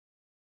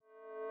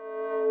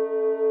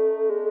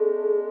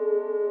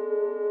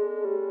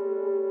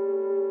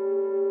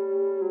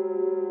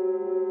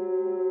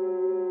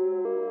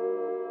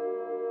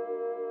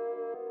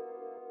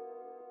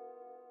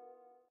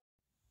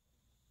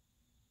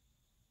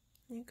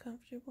Are you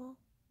comfortable?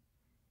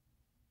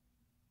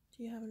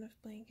 Do you have enough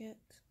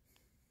blankets?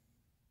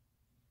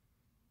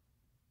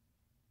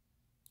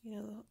 You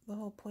know, the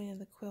whole point of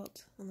the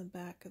quilt on the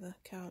back of the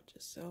couch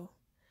is so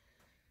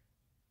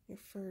your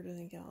fur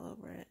doesn't get all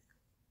over it.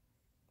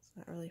 It's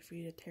not really for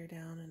you to tear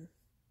down and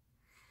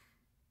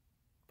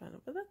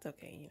but that's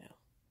okay, you know.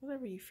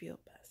 Whatever you feel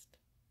best.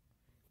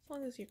 As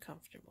long as you're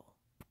comfortable.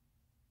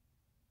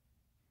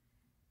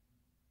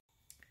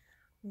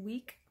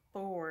 Week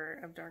 4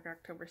 of Dark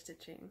October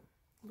stitching.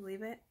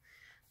 Believe it?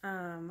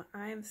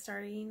 I'm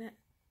starting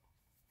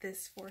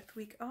this 4th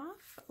week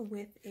off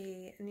with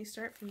a new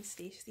start from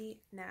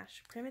Stacy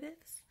Nash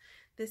Primitives.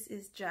 This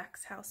is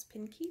Jack's House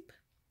Pin Keep.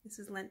 This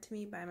was lent to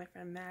me by my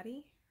friend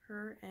Maddie.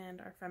 Her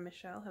and our friend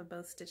Michelle have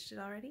both stitched it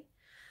already.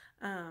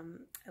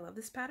 I love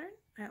this pattern.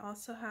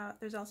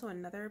 There's also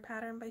another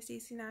pattern by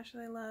Stacy Nash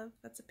that I love.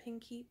 That's a pin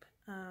keep.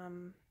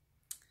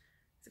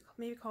 Is it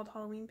maybe called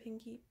Halloween Pin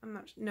Keep? I'm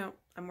not sure. No,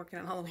 I'm working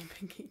on Halloween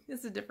Pin Keep.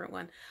 This is a different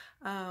one.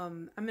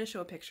 I'm going to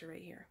show a picture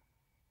right here.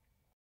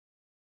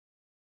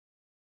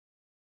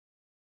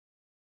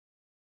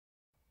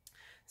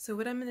 So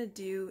what I'm going to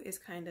do is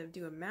kind of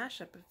do a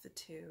mashup of the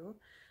two.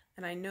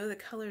 And I know the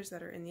colors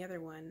that are in the other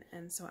one.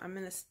 And so I'm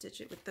going to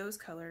stitch it with those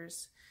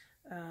colors.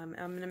 I'm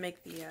going to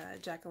make the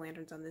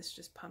jack-o'-lanterns on this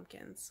just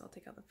pumpkins. So I'll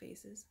take out the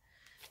faces.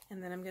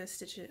 And then I'm going to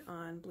stitch it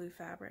on blue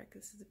fabric.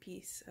 This is a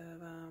piece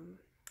of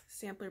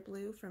sampler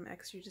blue from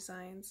Extra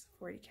Designs,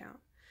 40 count.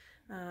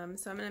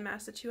 So I'm going to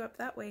match the two up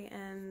that way,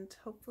 and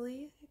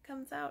hopefully it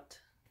comes out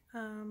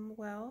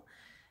well.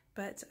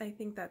 But I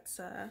think that's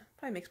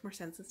probably makes more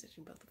sense than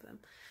stitching both of them.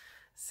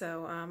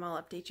 So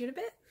I'll update you in a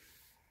bit.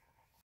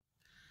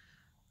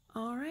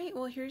 Alright,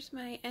 well here's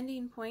my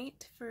ending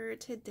point for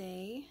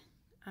today.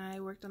 I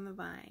worked on the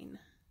vine.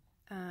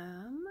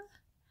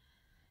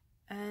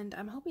 And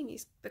I'm hoping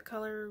the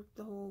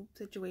whole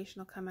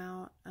situation will come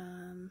out.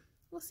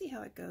 We'll see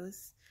how it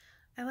goes.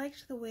 I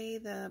liked the way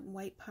the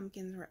white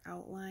pumpkins were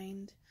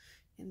outlined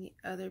in the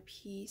other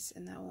piece,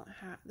 and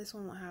this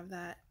one won't have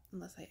that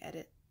unless I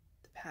edit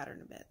the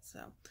pattern a bit. So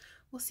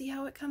we'll see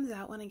how it comes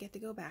out when I get to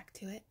go back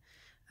to it.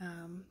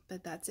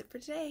 But that's it for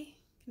today.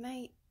 Good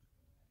night.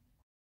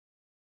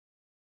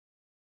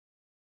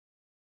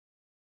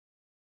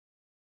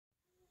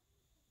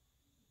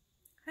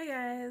 Hi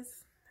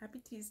guys, happy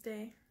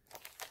Tuesday,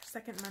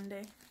 second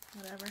Monday,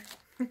 whatever.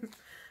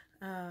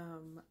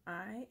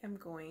 I am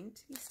going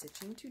to be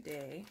stitching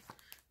today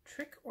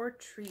Trick or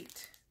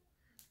Treat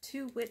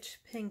 2 Witch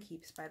Pin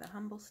Keeps by the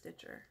Humble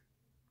Stitcher.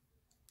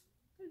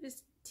 They're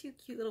just 2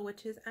 cute little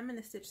witches. I'm going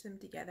to stitch them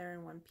together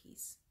in one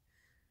piece.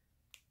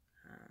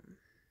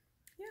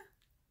 Yeah,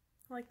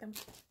 I like them.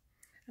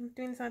 I'm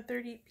doing this on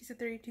piece of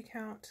 32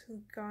 count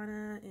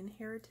Ghana in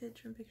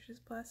Heritage from Pictures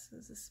Plus.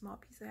 This is a small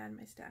piece I had in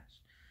my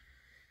stash.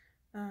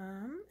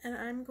 And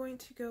I'm going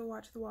to go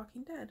watch The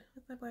Walking Dead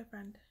with my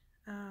boyfriend.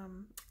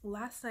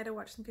 Last night I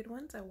watched some good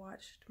ones. I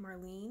watched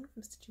Marlene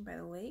from Stitching by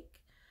the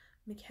Lake,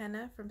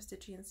 McKenna from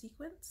Stitching in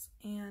Sequence,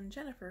 and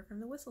Jennifer from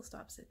the Whistle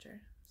Stop Stitcher.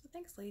 So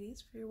thanks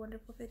ladies for your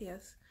wonderful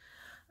videos.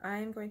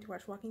 I'm going to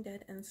watch Walking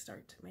Dead and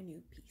start my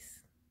new piece.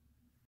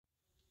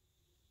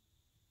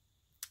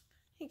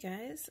 Hey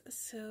guys,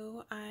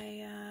 so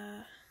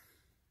I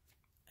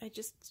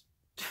just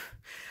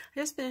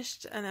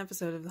finished an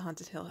episode of The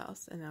Haunted Hill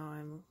House, and now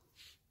I'm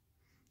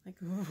like,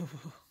 ooh,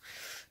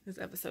 this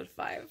is episode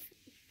 5.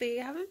 They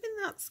haven't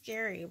been that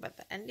scary, but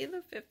the ending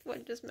of the 5th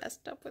one just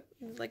messed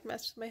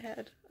with my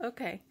head.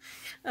 Okay.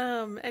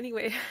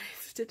 Anyway,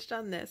 I stitched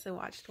on this. I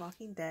watched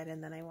Walking Dead,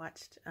 and then I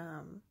watched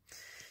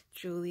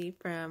Julie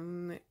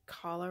from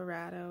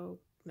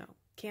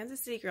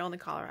Kansas City Girl in the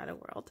Colorado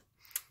World.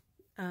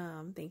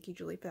 Thank you,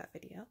 Julie, for that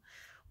video.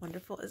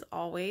 Wonderful as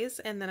always.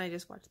 And then I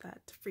just watched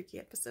that freaky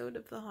episode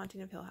of The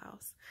Haunting of Hill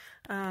House.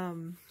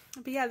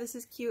 But yeah, this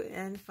is cute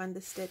and fun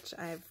to stitch.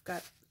 I'm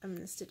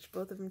going to stitch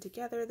both of them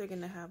together. They're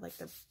going to have like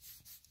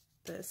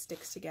the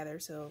sticks together,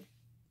 so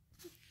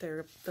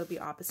they'll be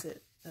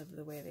opposite of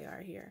the way they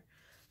are here.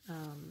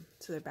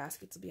 So their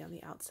baskets will be on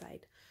the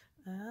outside.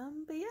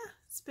 But yeah,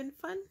 it's been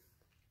fun.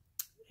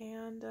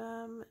 And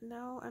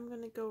now I'm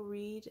going to go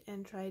read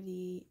and try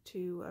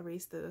to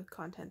erase the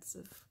contents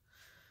of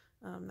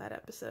that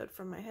episode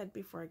from my head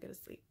before I go to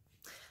sleep.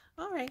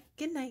 Alright,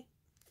 good night.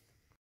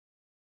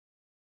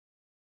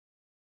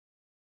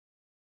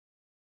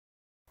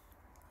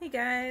 Hey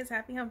guys,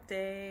 happy hump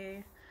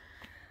day.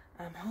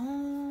 I'm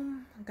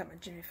home. I've got my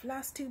Jimmy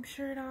Flosstube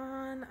shirt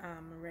on.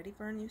 I'm ready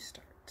for a new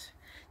start.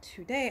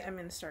 Today I'm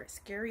going to start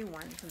Scary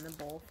 1 from the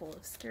Bowl Full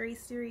of Scary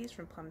series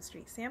from Plum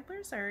Street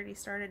Samplers. I already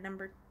started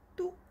number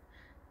 2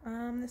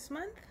 this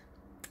month.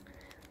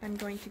 I'm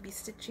going to be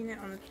stitching it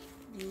on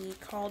the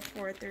called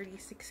for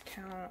 36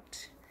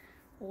 count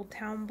Old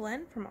Town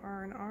blend from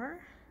R&R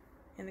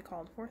in the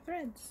called for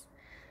threads.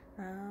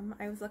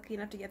 I was lucky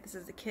enough to get this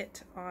as a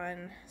kit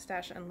on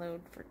Stash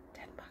Unload for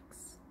 10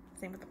 bucks.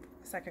 Same with the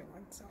second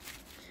one, so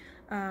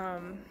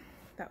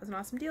that was an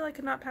awesome deal I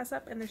could not pass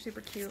up, and they're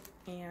super cute,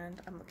 and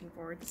I'm looking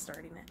forward to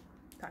starting it.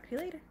 Talk to you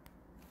later.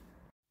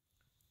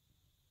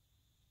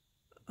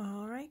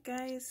 Alright right,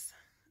 guys.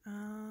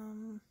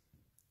 25th,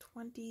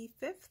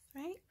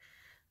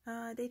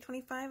 right? Day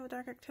 25 of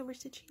Dark October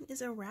Stitching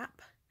is a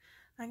wrap.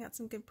 I got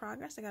some good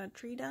progress. I got a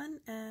tree done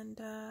and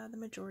the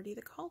majority of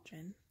the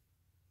cauldron.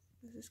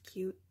 This is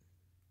cute.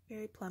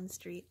 Very Plum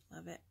Street.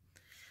 Love it.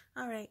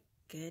 All right.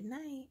 Good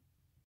night.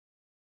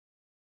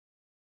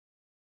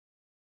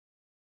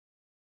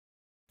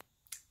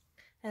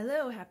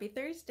 Hello. Happy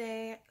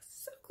Thursday.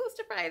 So close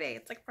to Friday.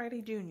 It's like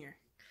Friday Junior.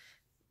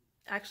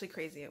 Actually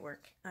crazy at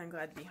work. I'm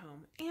glad to be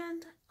home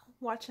and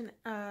watching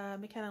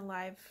McKenna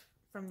live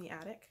from the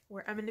attic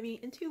where I'm going to be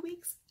in 2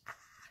 weeks.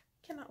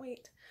 Cannot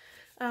wait.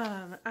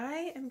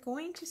 I am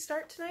going to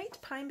start tonight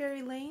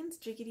Pineberry Lane's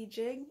Jiggity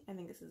Jig. I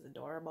think this is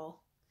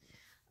adorable.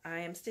 I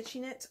am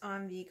stitching it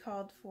on the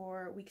called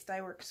for Weeks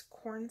Dye Works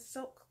corn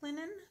silk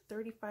linen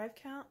 35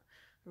 count.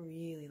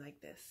 Really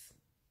like this.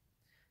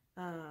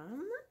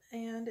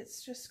 And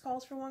it's just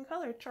calls for one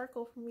color,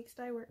 charcoal from Weeks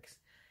Dye Works,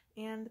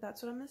 and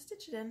that's what I'm going to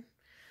stitch it in.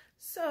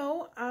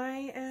 So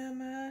I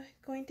am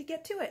going to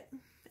get to it,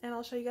 and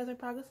I'll show you guys my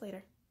progress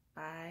later.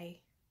 Bye.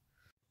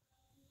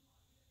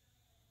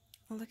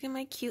 Look at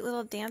my cute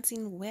little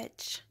dancing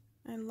witch.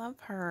 I love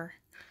her.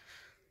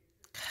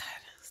 God,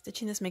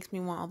 stitching this makes me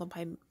want all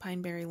the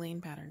Pineberry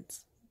Lane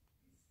patterns.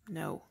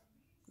 No.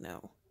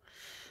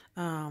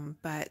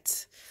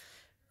 But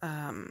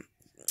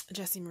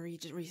Jessie Marie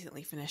just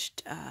recently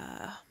finished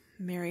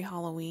Merry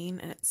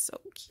Halloween, and it's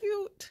so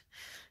cute.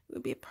 It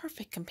would be a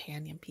perfect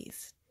companion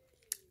piece.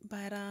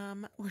 But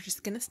we're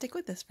just gonna stick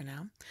with this for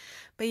now.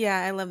 But yeah,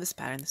 I love this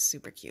pattern. It's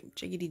super cute.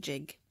 Jiggity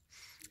Jig.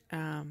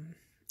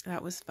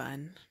 That was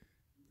fun.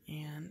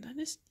 And I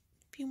just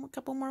a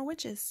couple more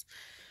witches.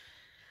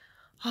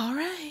 All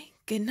right.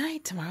 Good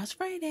night. Tomorrow's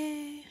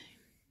Friday.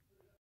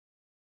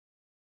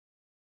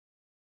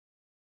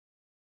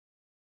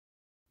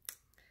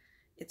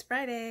 It's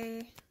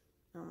Friday.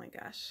 Oh my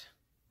gosh.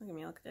 Look at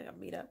me. Look like I got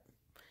beat up.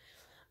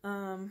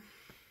 Oh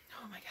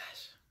my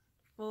gosh.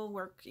 Full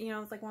work. You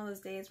know, it's like one of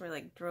those days where I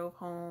like drove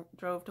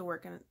to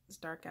work and it's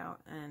dark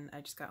out, and I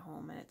just got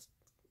home and it's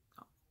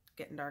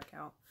getting dark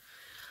out.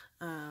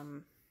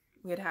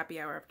 We had happy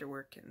hour after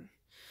work, and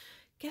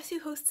guess who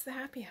hosts the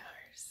happy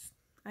hours?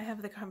 I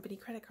have the company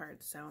credit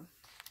card, so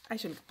I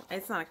shouldn't.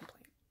 It's not a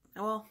complaint.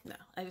 Well, no,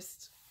 I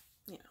just,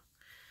 you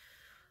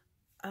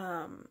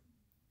know,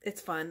 it's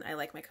fun. I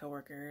like my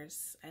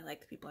coworkers. I like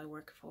the people I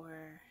work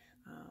for.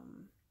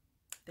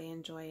 They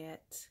enjoy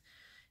it.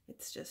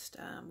 It's just,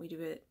 we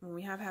do it when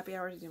we have happy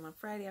hours. We do them on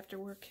Friday after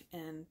work,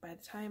 and by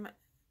the time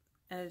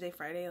end of the day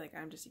Friday, like,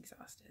 I'm just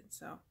exhausted.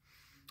 So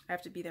I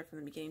have to be there from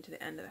the beginning to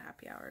the end of the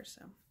happy hour.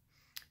 So,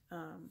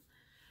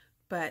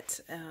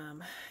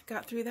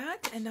 got through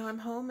that, and now I'm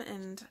home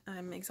and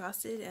I'm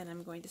exhausted and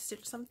I'm going to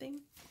stitch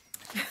something.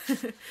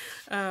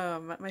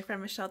 My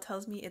friend Michelle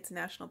tells me it's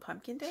National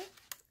Pumpkin Day,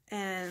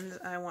 and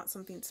I want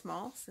something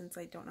small since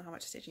I don't know how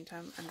much stitching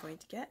time I'm going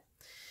to get.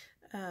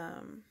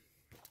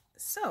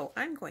 So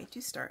I'm going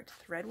to start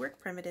Threadwork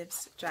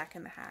Primitives Jack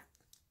in the Hat.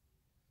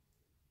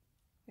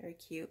 Very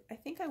cute. I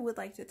think I would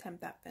like to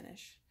attempt that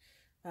finish.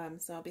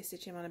 So I'll be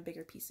stitching on a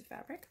bigger piece of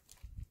fabric.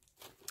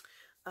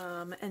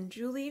 And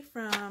Julie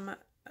from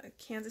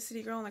Kansas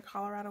City Girl in the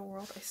Colorado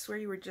World, I swear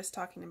you were just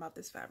talking about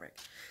this fabric.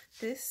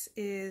 This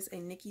is a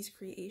Nikki's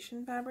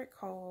Creation fabric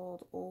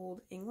called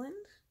Old England.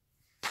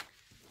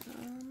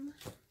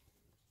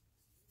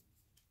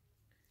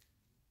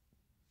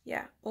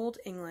 Yeah, Old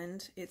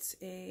England. It's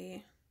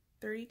a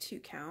 32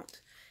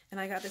 count, and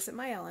I got this at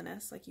my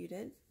LNS like you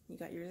did. You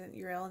got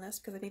your LNS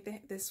because I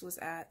think this was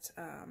at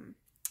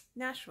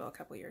Nashville a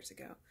couple years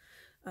ago.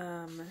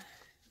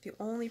 The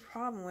only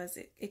problem was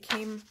it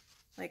came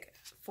like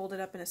folded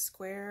up in a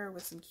square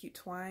with some cute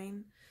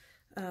twine,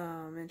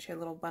 and she had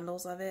little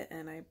bundles of it,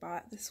 and I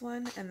bought this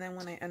one, and then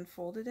when I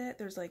unfolded it,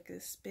 there's like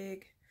this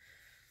big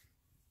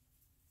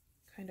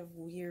kind of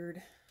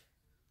weird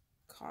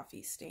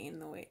coffee stain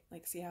the way,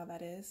 like, see how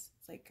that is?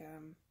 It's like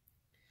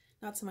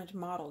not so much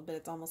mottled, but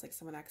it's almost like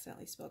someone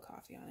accidentally spilled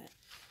coffee on it.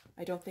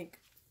 I don't think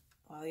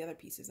all the other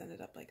pieces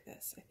ended up like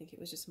this. I think it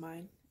was just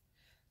mine.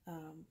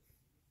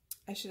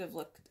 I should have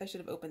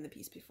opened the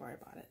piece before I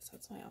bought it, so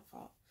it's my own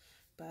fault.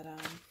 But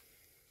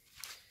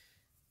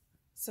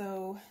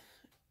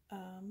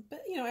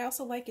but you know, I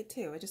also like it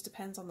too. It just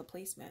depends on the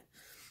placement.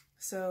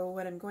 So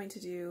what I'm going to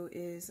do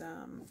is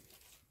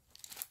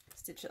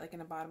stitch it like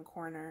in a bottom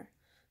corner,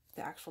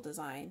 the actual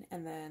design,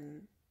 and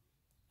then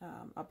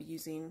I'll be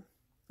using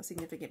a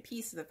significant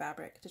piece of the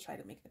fabric to try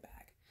to make the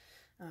bag.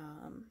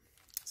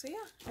 So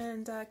yeah,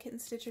 and Kitten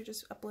Stitcher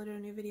just uploaded a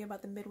new video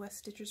about the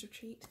Midwest Stitchers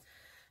Retreat,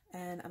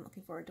 and I'm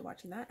looking forward to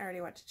watching that. I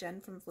already watched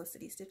Jen from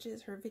Felicity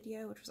Stitches, her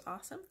video, which was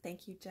awesome.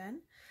 Thank you, Jen.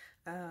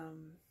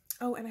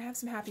 Oh, and I have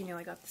some happy mail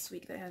I got this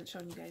week that I haven't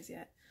shown you guys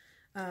yet.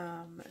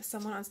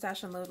 Someone on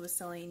Stash Unload was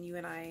selling You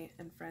and I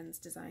and Friends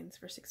designs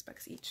for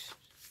 $6 each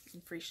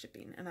and free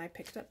shipping, and I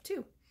picked up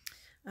 2.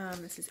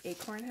 This is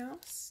Acorn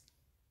House,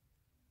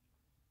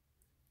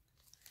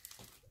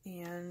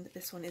 and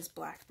this one is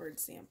Blackbird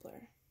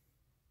Sampler.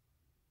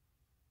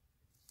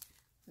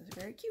 Those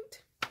are very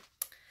cute.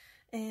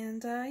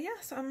 And yeah,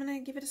 so I'm gonna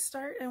give it a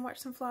start and watch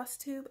some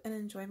Flosstube and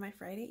enjoy my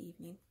Friday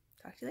evening.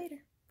 Talk to you later.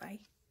 Bye.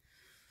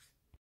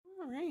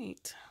 All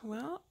right,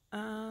 well,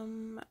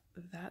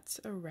 that's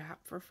a wrap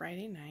for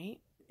Friday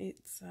night.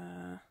 It's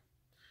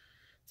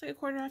like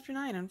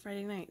 9:15 on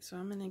Friday night, so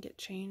I'm gonna get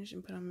changed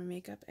and put on my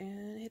makeup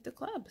and hit the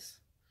clubs.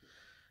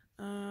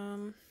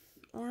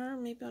 Or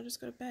maybe I'll just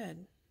go to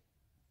bed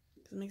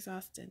because I'm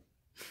exhausted.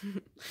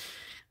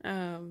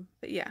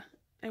 But yeah,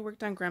 I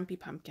worked on Grumpy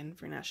Pumpkin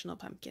for National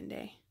Pumpkin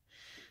Day,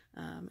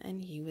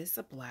 and he was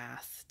a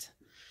blast.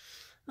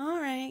 All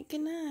right,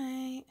 good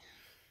night.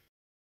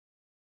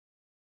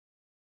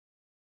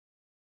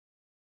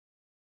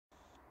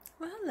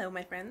 Well, hello,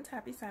 my friends.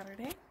 Happy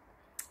Saturday.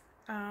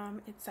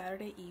 It's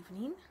Saturday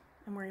evening.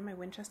 I'm wearing my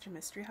Winchester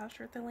Mystery House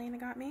shirt that Lena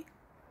got me.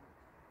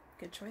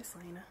 Good choice,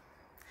 Lena.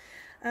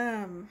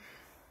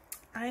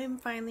 I am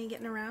finally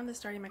getting around to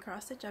starting my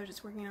cross stitch. I was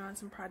just working on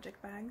some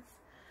project bags.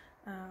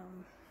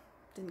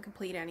 Didn't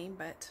complete any,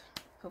 but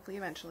hopefully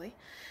eventually.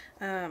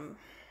 I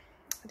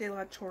did a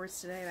lot of chores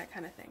today, that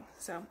kind of thing.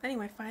 So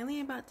anyway,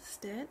 finally about to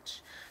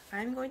stitch.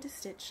 I'm going to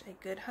stitch a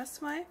good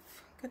housewife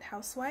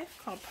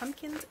called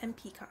Pumpkins and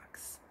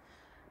Peacocks.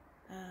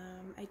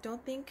 I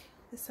don't think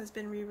this has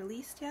been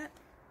re-released yet.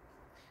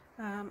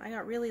 I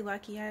got really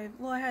lucky. I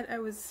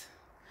was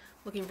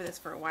looking for this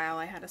for a while.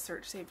 I had a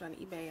search saved on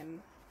eBay,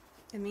 and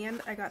in the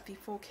end I got the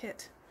full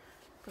kit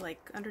for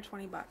like under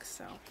 20 bucks,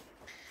 so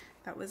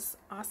that was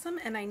awesome,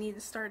 and I need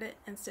to start it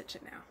and stitch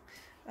it now.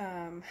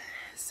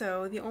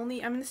 So I'm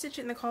going to stitch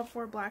it in the called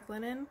for black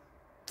linen.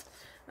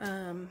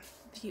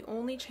 The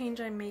only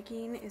change I'm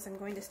making is I'm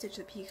going to stitch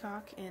the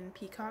peacock in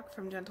Peacock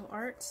from Gentle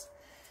Arts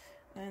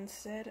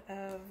instead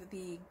of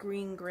the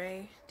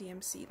green-gray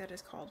DMC that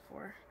is called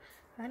for.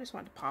 I just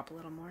wanted to pop a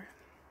little more.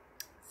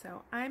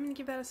 So I'm going to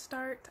give that a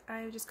start.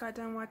 I just got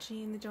done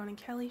watching the Joan and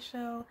Kelly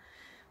show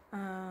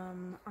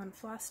on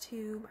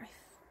Flosstube. I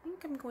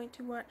think I'm going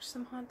to watch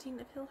some Haunting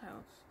of Hill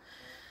House.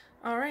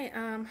 Alright,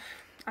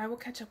 I will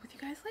catch up with you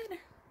guys later.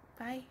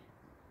 Bye.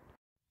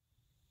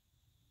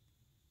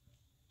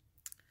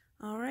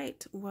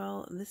 Alright,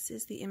 well, this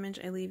is the image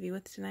I leave you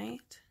with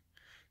tonight.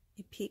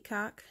 A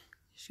peacock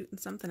shooting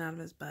something out of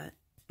his butt.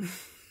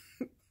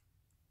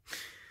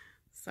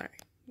 Sorry,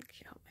 I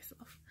can't help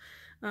myself.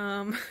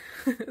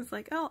 It's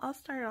like, oh, I'll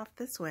start off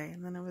this way,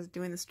 and then I was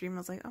doing the stream, I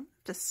was like, I'm gonna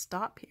just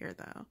stop here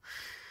though,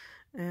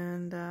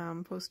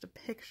 and post a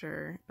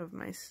picture of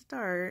my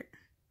start,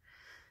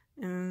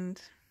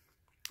 and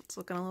it's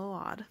looking a little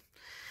odd.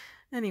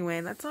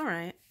 Anyway, that's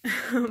alright.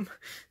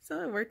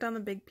 So I worked on the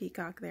big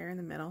peacock there in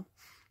the middle,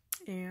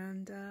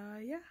 and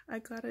yeah, I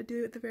gotta do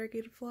it with the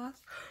variegated floss.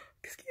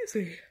 Excuse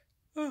me.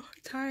 Oh,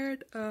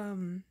 tired.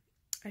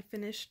 I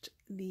finished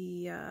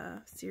the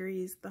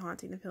series, The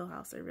Haunting of Hill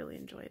House. I really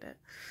enjoyed it.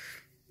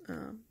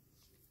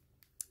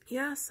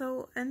 Yeah,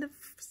 so end of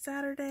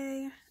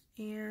Saturday,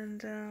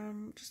 and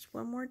just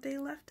one more day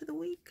left of the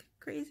week.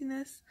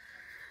 Craziness.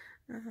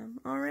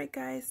 Alright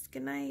guys,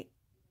 good night.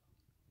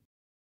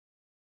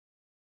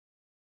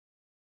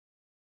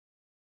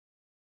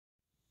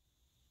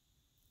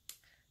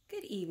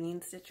 Good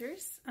evening,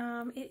 Stitchers.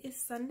 It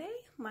is Sunday,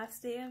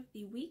 last day of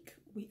the week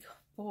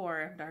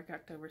 4 of Dark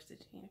October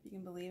Stitching, if you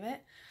can believe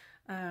it.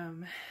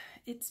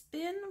 It's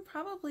been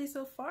probably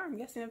so far, I'm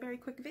guessing, a very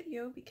quick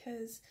video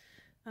because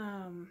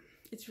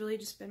it's really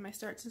just been my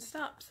starts and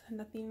stops,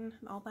 nothing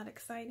all that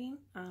exciting.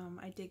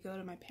 I did go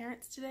to my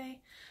parents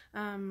today.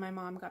 My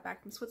mom got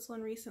back from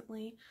Switzerland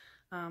recently.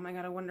 I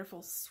got a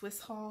wonderful Swiss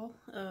haul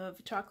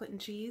of chocolate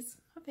and cheese,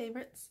 my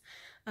favorites,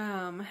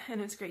 and it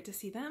was great to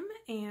see them.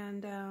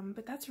 And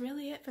but that's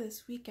really it for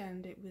this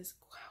weekend. It was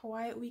a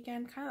quiet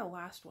weekend, kind of the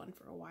last one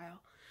for a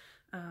while,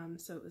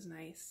 so it was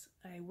nice.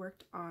 I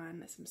worked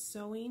on some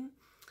sewing.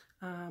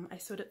 I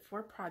sewed it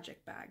 4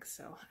 project bags,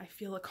 so I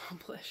feel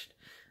accomplished,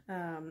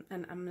 and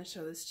I'm going to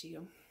show this to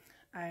you.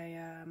 I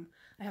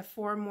have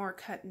 4 more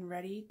cut and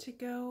ready to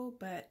go,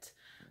 but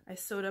I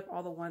sewed up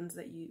all the ones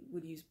that you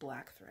would use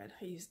black thread.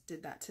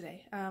 Did that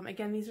today.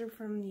 Again, these are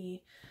from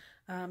the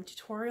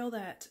tutorial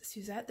that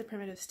Suzette, the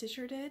Primitive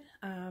Stitcher, did.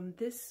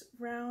 This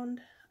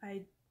round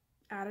I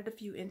added a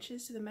few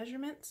inches to the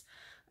measurements,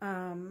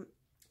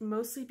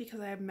 mostly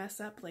because I mess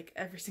up like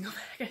every single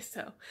bag I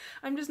sew.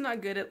 I'm just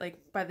not good at,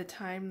 like, by the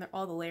time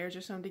all the layers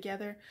are sewn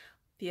together,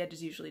 the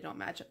edges usually don't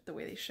match up the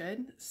way they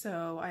should,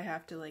 so I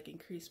have to like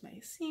increase my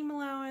seam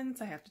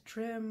allowance, I have to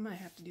trim, I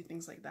have to do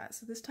things like that.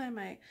 So this time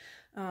I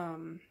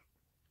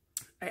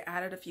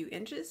added a few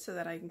inches so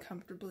that I can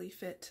comfortably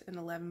fit an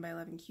 11 by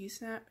 11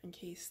 Q-snap in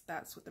case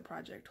that's what the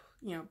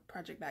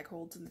project bag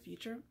holds in the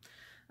future.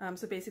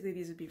 So basically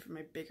these would be for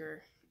my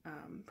bigger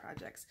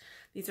projects.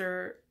 These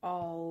are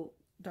all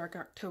Dark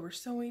October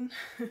sewing.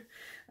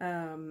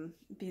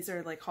 These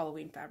are like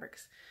Halloween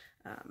fabrics.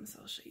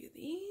 So I'll show you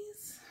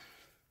these.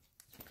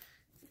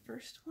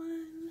 First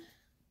one,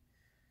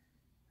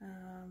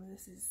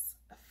 this is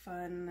a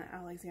fun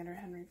Alexander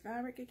Henry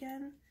fabric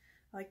again.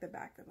 I like the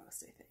back the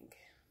most, I think.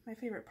 My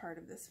favorite part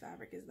of this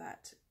fabric is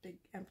that big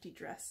empty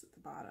dress at the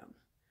bottom.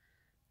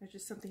 There's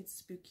just something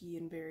spooky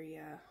and very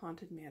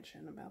haunted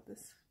mansion about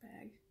this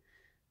bag.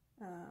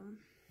 So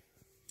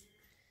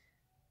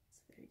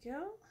there you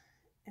go.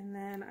 And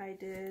then I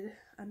did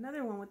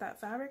another one with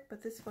that fabric,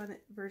 but this one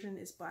version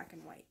is black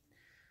and white.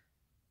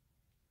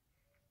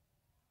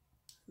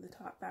 The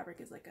top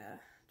fabric is like a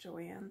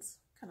Joann's,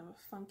 kind of a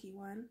funky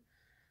one.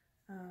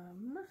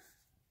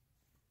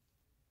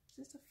 It's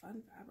just a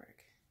fun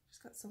fabric.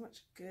 Just got so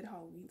much good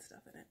Halloween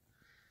stuff in it.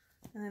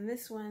 And then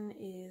this one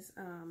is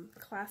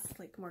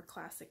like more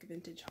classic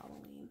vintage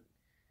Halloween.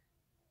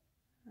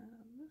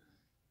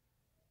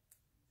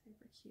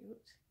 Super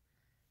cute.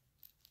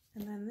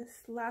 And then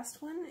this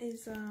last one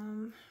is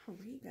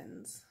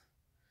Ravens.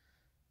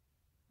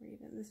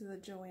 This is a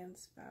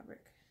Joann's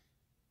fabric.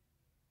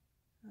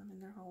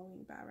 In their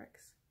Halloween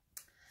fabrics.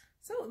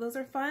 So those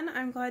are fun.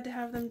 I'm glad to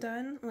have them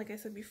done. Like I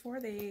said before,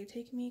 they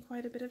take me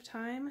quite a bit of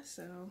time,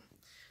 so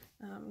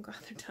I'm glad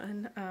they're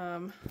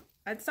done.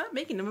 I'd stop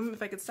making them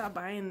if I could stop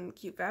buying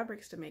cute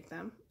fabrics to make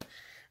them.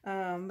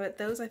 But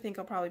those I think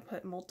I'll probably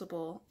put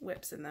multiple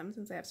whips in them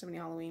since I have so many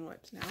Halloween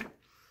whips now.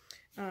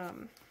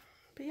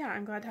 But yeah,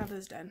 I'm glad to have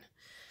those done.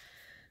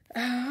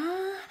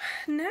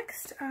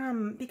 Next,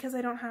 because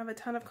I don't have a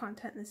ton of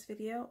content in this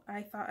video,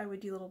 I thought I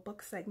would do a little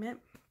book segment.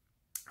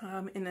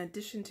 In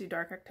addition to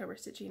Dark October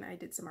stitching, I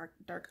did some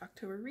Dark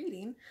October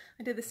reading.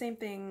 I did the same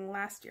thing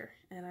last year,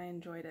 and I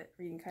enjoyed it,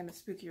 reading kind of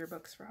spookier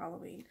books for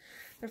Halloween.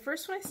 The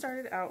first one I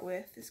started out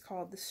with is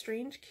called The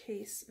Strange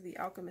Case of the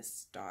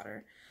Alchemist's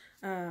Daughter.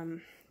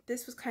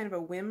 This was kind of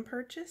a whim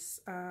purchase.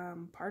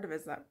 Part of it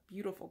is that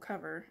beautiful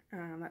cover,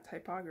 that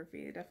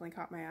typography. It definitely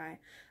caught my eye.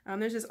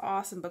 There's this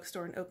awesome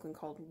bookstore in Oakland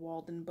called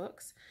Walden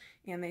Books,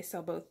 and they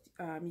sell both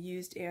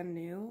used and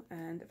new.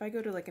 And if I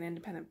go to like an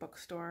independent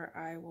bookstore,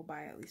 I will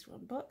buy at least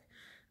one book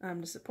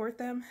to support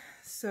them.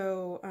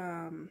 So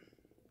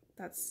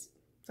that's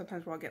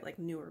sometimes where I'll get like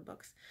newer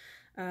books.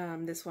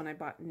 This one I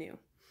bought new.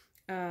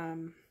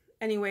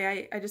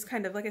 Anyway, I just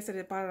kind of, like I said,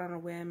 I bought it on a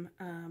whim.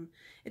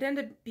 It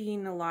ended up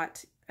being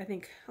I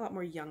think a lot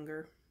more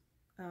younger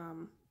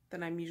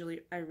than I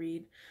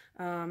read.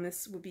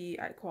 This would be,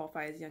 I'd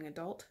qualify as young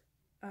adult,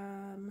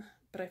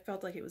 but I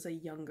felt like it was a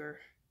young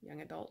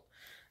adult.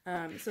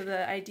 So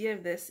the idea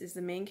of this is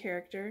the main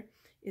character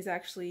is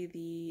actually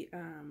the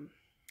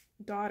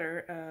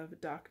daughter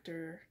of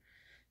Dr.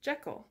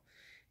 Jekyll,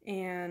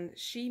 and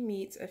she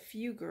meets a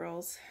few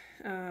girls,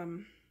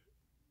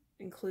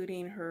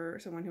 including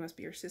someone who must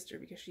be her sister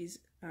because she's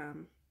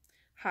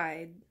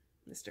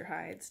Mr.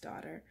 Hyde's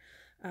daughter.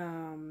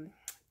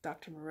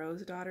 Dr.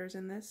 Moreau's daughter's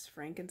in this,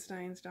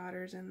 Frankenstein's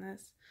daughter's in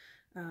this,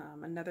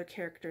 another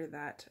character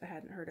that I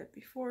hadn't heard of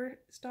before,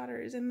 his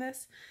daughter is in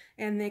this,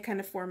 and they kind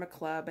of form a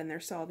club and they're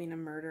solving a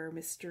murder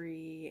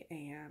mystery,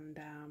 and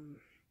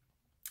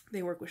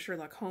they work with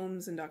Sherlock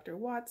Holmes and Dr.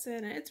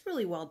 Watson, and it's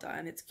really well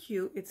done. It's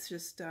cute. It's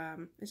just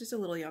a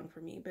little young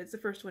for me, but it's the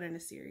first one in a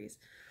series.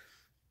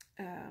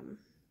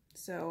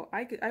 So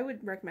I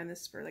would recommend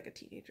this for like a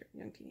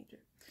young teenager,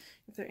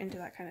 if they're into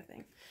that kind of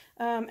thing.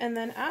 And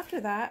then after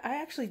that, I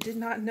actually did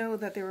not know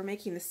that they were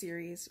making the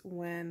series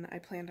when I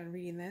planned on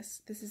reading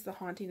this. This is The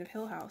Haunting of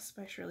Hill House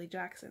by Shirley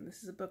Jackson.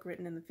 This is a book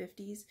written in the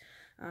 50s,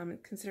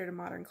 considered a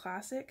modern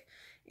classic.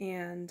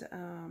 And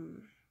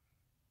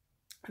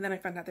then I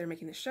found out they were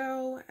making the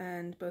show,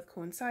 and both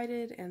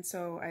coincided, and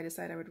so I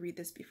decided I would read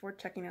this before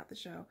checking out the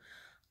show.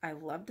 I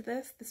loved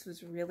this. This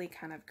was really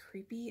kind of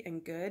creepy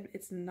and good.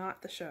 It's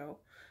not the show.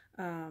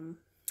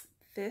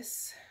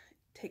 This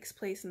takes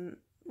place in,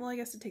 well, I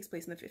guess it takes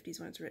place in the 50s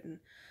when it's written.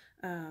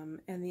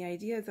 And the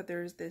idea is that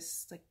there's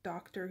this like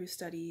doctor who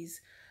studies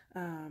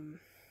the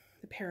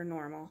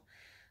paranormal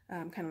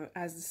kind of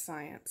as the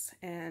science.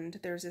 And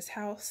there's this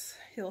house,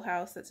 Hill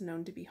House, that's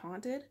known to be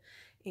haunted.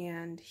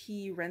 And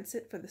he rents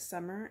it for the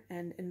summer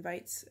and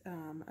invites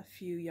a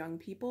few young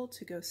people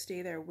to go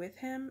stay there with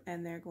him,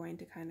 and they're going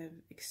to kind of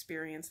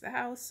experience the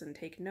house and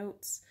take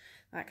notes,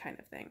 that kind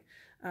of thing.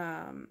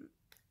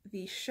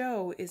 The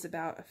show is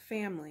about a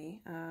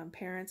family,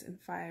 parents and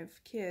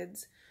 5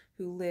 kids,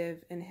 who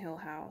live in Hill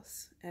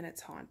House, and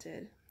it's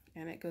haunted,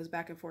 and it goes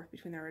back and forth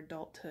between their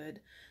adulthood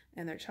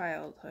and their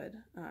childhood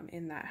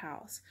in that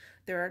house.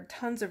 There are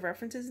tons of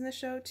references in the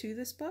show to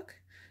this book,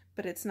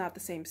 but it's not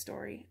the same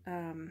story.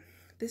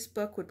 This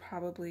book would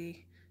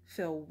probably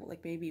fill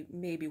like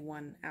maybe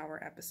 1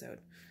 hour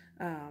episode.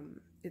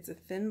 It's a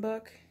thin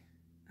book,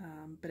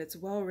 but it's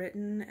well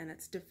written, and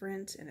it's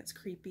different, and it's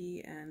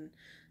creepy, and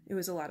it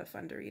was a lot of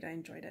fun to read. I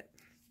enjoyed it.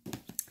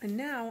 And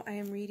now I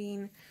am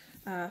reading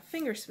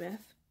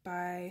Fingersmith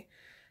by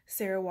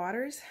Sarah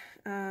Waters.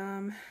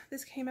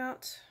 This came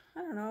out, I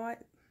don't know,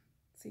 let's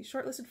see,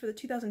 shortlisted for the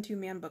 2002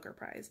 Man Booker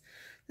Prize.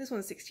 This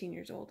one's 16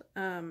 years old.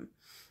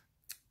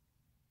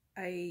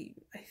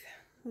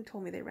 Who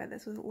told me they read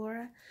this? Was it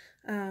Laura?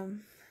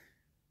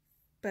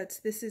 But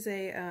this is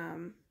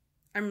I'm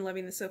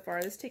loving this so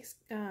far. This takes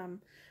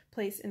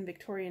place in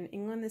Victorian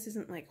England. This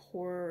isn't like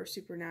horror or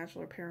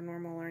supernatural or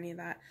paranormal or any of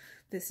that.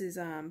 This is,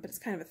 but it's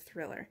kind of a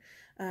thriller.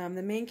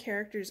 The main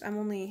characters, I'm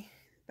only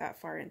that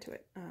far into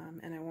it,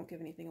 and I won't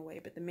give anything away,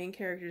 but the main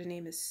character's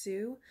name is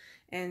Sue,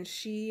 and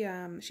she's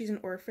an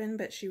orphan,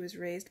 but she was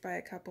raised by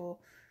a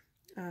couple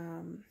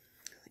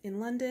in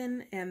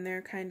London, and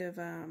they're kind of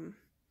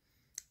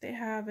they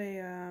have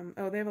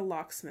a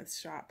locksmith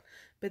shop,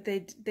 but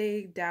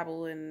they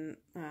dabble in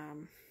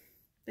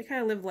they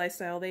kind of live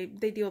lifestyle. They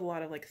deal with a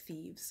lot of like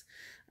thieves,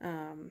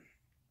 and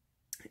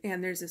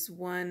there's this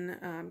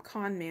one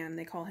con man,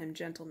 they call him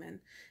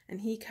Gentleman,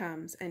 and he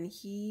comes and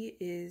he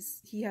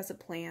has a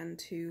plan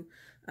to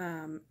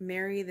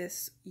marry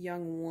this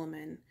young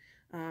woman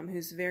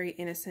who's very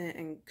innocent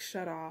and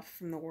shut off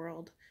from the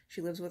world.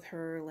 She lives with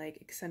her like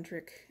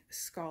eccentric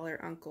scholar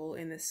uncle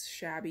in this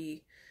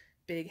shabby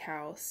big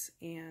house,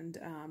 and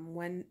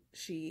when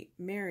she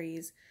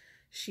marries,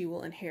 she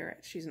will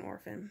inherit. She's an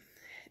orphan,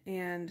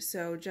 and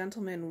so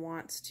Gentleman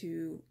wants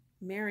to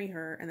marry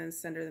her and then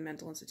send her to the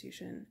mental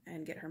institution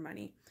and get her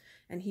money,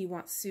 and he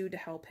wants Sue to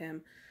help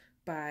him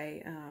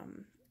by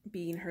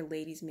being her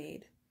lady's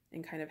maid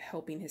and kind of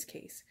helping his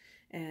case.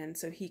 And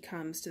so he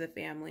comes to the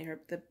family,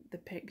 the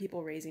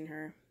people raising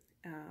her,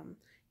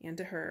 and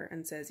to her,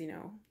 and says, you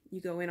know, you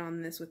go in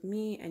on this with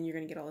me and you're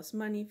going to get all this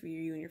money for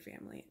you and your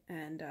family.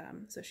 And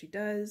so she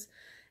does,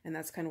 and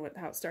that's kind of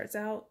how it starts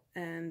out.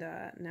 And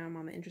now I'm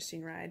on the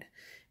interesting ride.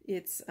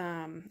 It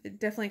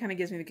definitely kind of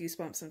gives me the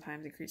goosebumps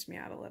sometimes. It creeps me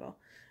out a little.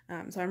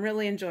 So I'm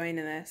really enjoying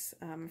this.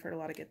 I've heard a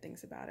lot of good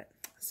things about it.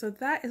 So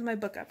that is my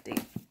book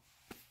update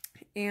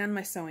and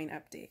my sewing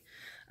update.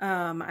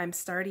 I'm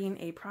starting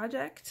a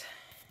project.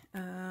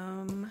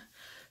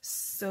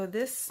 So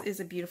this is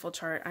a beautiful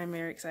chart. I'm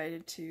very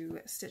excited to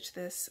stitch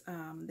this.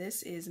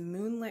 This is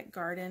Moonlit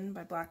Garden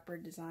by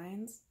Blackbird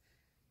Designs.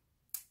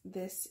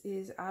 This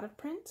is out of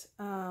print,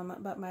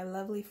 but my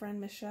lovely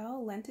friend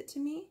Michelle lent it to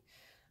me.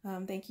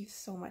 Thank you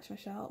so much,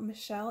 Michelle.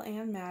 Michelle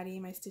and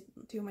Maddie,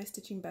 two of my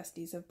stitching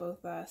besties, have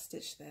both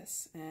stitched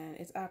this, and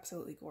it's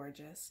absolutely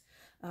gorgeous.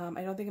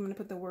 I don't think I'm going to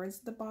put the words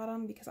at the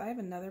bottom because I have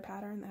another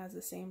pattern that has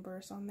the same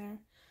verse on there.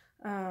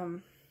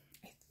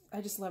 I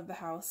just love the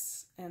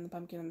house and the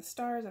pumpkin and the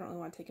stars. I don't really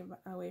want to take it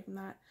away from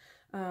that.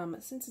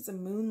 Since it's a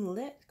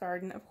moonlit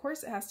garden, of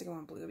course it has to go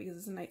on blue because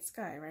it's a night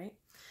sky, right?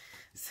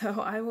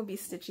 So I will be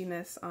stitching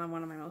this on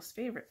one of my most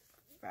favorite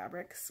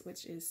fabrics,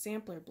 which is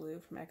Sampler Blue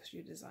from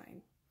Extra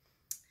Design.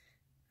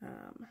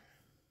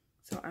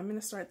 So I'm going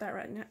to start that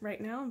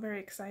right now. I'm very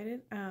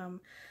excited.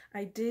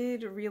 I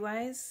did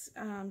realize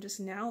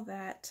just now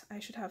that I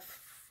should have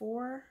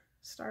 4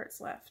 starts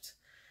left.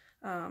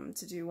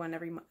 To do one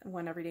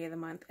every day of the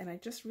month, and I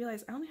just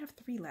realized I only have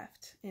 3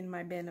 left in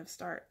my bin of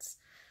starts,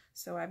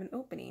 so I have an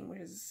opening,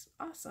 which is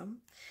awesome.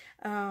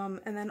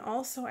 And then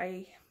also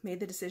I made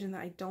the decision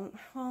that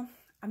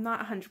I'm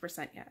not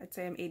 100% yet. I'd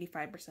say I'm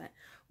 85%.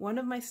 One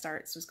of my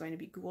starts was going to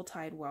be Ghoul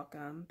Tide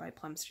Welcome by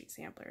Plum Street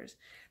Samplers.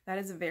 That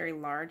is a very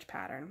large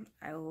pattern.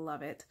 I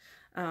love it.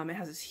 It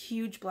has this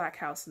huge black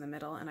house in the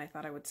middle, and I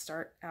thought I would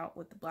start out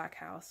with the black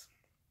house.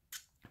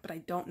 But I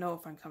don't know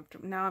if I'm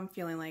comfortable. Now I'm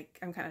feeling like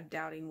I'm kind of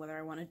doubting whether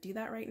I want to do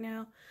that right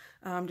now,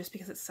 just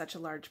because it's such a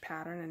large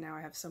pattern and now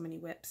I have so many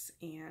whips,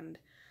 and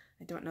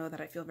I don't know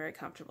that I feel very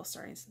comfortable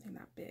starting something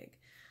that big.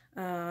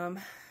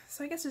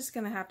 So I guess I'm just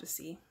going to have to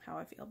see how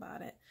I feel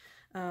about it.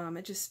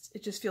 It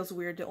just feels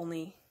weird to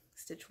only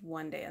stitch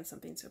one day on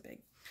something so big.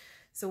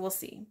 So we'll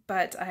see.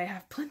 But I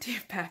have plenty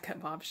of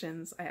backup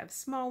options. I have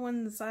small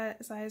ones,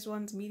 sized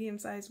ones,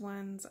 medium-sized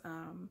ones.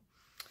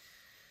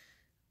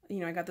 You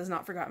know, I got those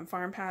Not Forgotten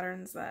Farm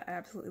patterns that I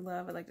absolutely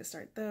love. I'd like to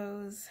start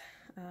those.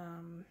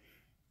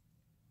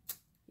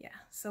 Yeah,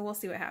 so we'll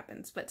see what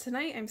happens. But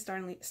tonight I'm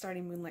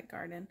starting Moonlit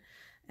Garden,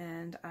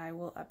 and I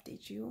will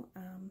update you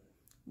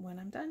when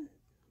I'm done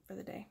for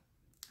the day.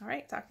 All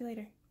right, talk to you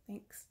later.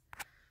 Thanks.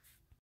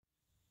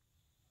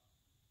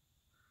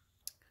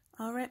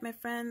 All right, my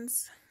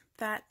friends,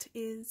 that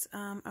is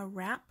a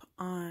wrap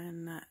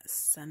on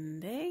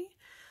Sunday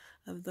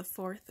of the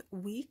 4th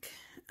week.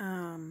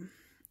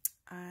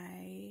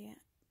 I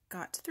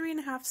got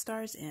 3.5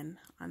 stars in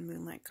on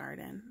Moonlit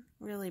Garden.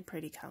 Really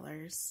pretty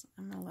colors.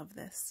 I'm gonna love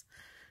this.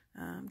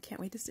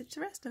 Can't wait to stitch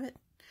the rest of it.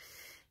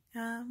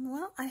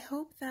 Well, I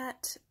hope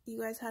that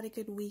you guys had a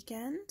good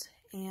weekend,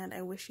 and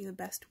I wish you the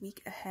best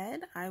week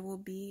ahead. I will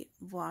be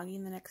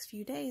vlogging the next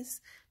few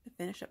days to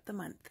finish up the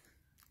month.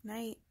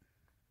 Night.